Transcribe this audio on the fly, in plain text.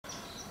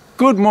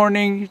Good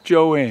morning,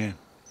 Joanne.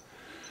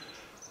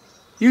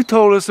 You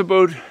told us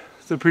about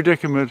the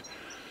predicament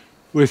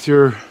with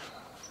your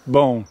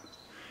bone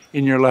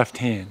in your left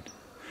hand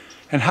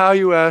and how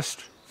you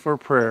asked for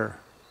prayer.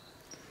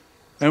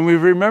 And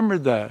we've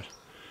remembered that.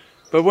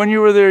 But when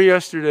you were there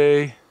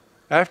yesterday,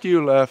 after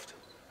you left,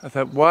 I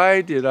thought,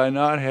 why did I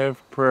not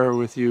have prayer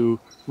with you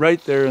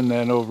right there and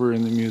then over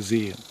in the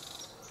museum?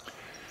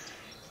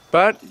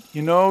 But,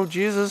 you know,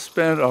 Jesus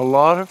spent a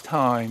lot of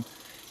time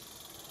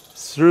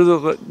through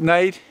the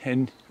night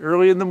and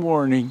early in the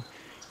morning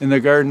in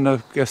the Garden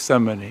of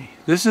Gethsemane.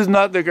 This is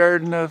not the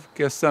Garden of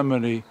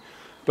Gethsemane,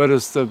 but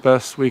it's the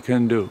best we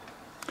can do.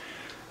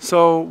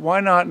 So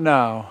why not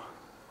now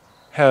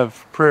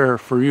have prayer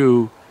for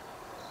you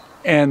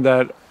and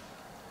that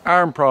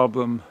arm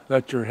problem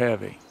that you're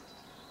having?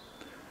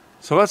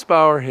 So let's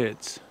bow our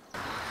heads.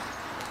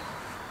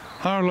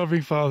 Our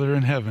loving Father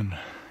in heaven,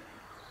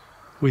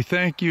 we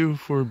thank you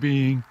for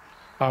being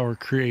our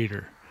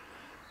Creator.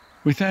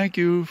 We thank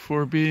you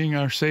for being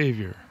our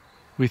Savior.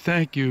 We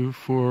thank you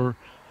for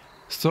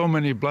so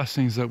many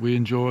blessings that we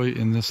enjoy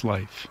in this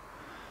life.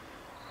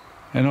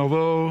 And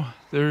although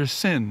there is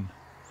sin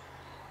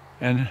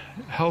and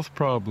health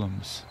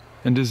problems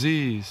and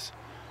disease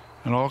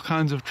and all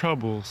kinds of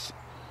troubles,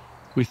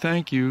 we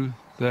thank you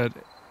that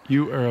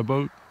you are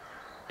about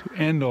to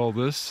end all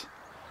this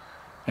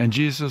and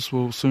Jesus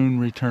will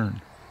soon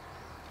return.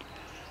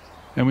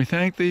 And we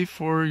thank thee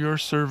for your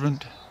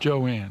servant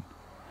Joanne.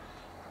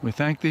 We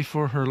thank thee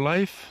for her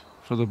life,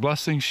 for the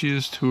blessing she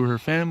is to her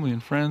family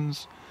and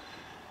friends,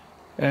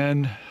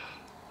 and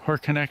her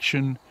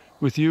connection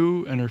with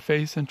you and her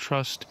faith and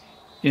trust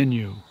in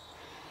you.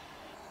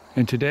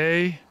 And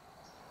today,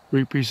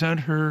 we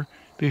present her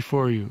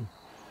before you.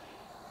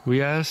 We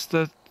ask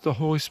that the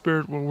Holy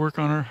Spirit will work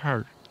on her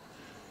heart,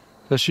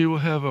 that she will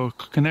have a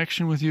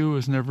connection with you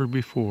as never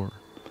before,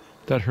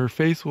 that her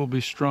faith will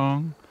be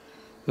strong,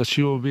 that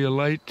she will be a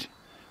light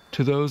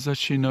to those that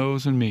she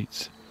knows and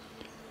meets.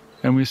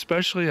 And we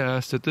especially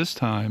ask at this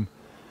time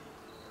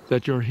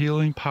that your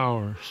healing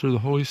power through the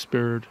Holy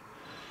Spirit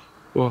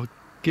will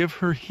give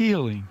her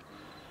healing,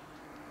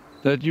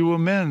 that you will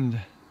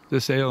mend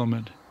this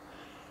ailment,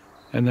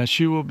 and that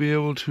she will be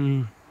able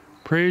to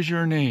praise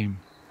your name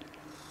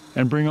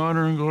and bring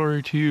honor and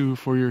glory to you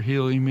for your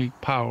healing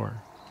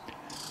power.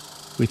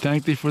 We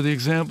thank thee for the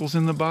examples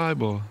in the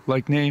Bible,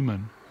 like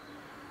Naaman,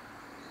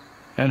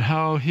 and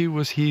how he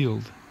was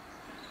healed.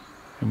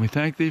 And we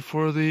thank thee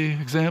for the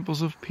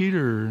examples of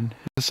Peter and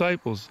his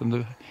disciples and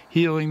the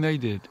healing they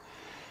did.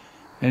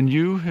 And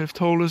you have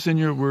told us in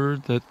your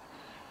word that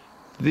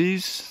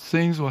these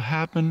things will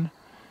happen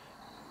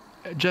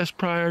just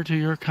prior to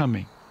your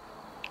coming.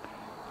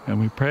 And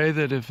we pray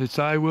that if it's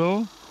thy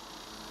will,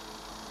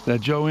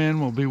 that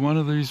Joanne will be one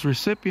of these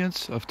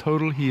recipients of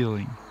total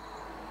healing.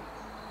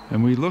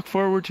 And we look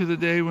forward to the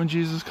day when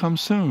Jesus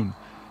comes soon,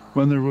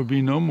 when there will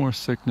be no more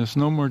sickness,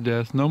 no more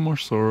death, no more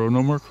sorrow,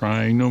 no more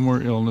crying, no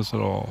more illness at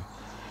all,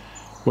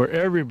 where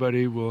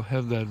everybody will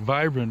have that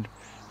vibrant,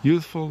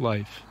 youthful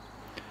life.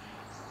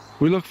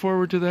 We look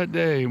forward to that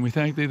day, and we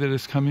thank thee that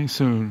it's coming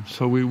soon.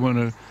 So we want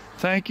to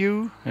thank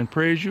you and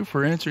praise you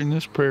for answering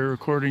this prayer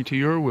according to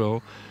your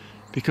will,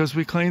 because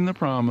we claim the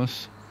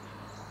promise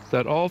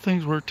that all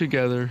things work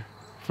together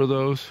for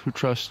those who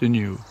trust in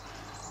you.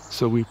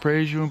 So we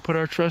praise you and put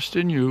our trust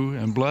in you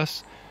and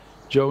bless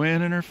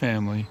Joanne and her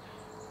family.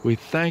 We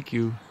thank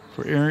you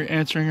for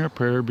answering our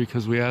prayer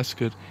because we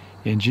ask it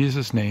in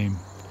Jesus' name.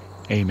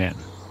 Amen.